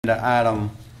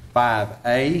Item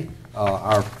 5A,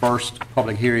 our first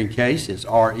public hearing case is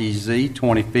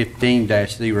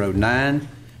REZ-2015-09,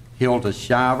 Hilda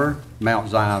Shiver, Mount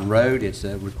Zion Road. It's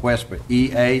a request for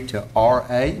EA to RA.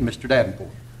 Mr. Davenport.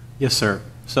 Yes, sir.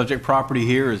 Subject property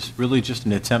here is really just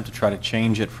an attempt to try to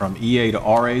change it from EA to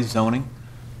RA zoning.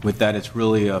 With that, it's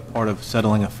really a part of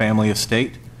settling a family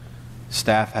estate.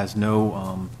 Staff has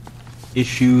no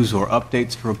issues or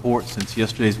updates to report since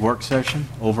yesterday's work session.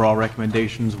 Overall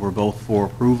recommendations were both for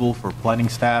approval for planning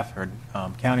staff or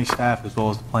county staff as well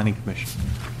as the planning commission.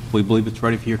 We believe it's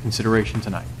ready for your consideration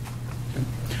tonight. Okay.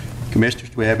 Commissioners,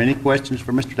 do we have any questions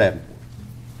for Mr. Davenport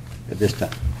at this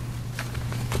time?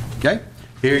 Okay.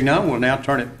 Hearing none, we'll now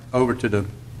turn it over to the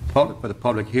public for the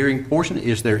public hearing portion.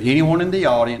 Is there anyone in the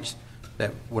audience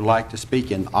that would like to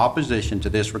speak in opposition to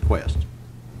this request?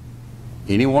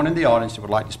 Anyone in the audience that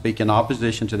would like to speak in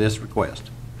opposition to this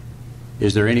request?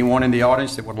 Is there anyone in the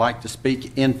audience that would like to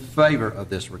speak in favor of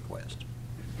this request?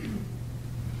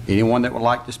 Anyone that would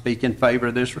like to speak in favor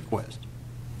of this request?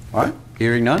 All right.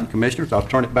 Hearing none, Commissioners, I'll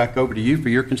turn it back over to you for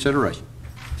your consideration.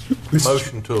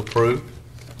 Motion to approve.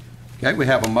 Okay, we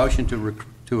have a motion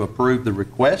to approve the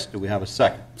request. Do we have a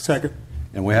second? Second.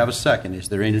 And we have a second. Is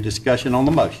there any discussion on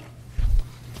the motion?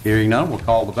 Hearing none, we'll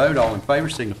call the vote. All in favor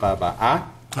signify by aye.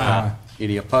 Aye.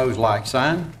 Any opposed, like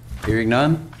sign. Hearing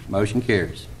none, motion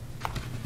carries.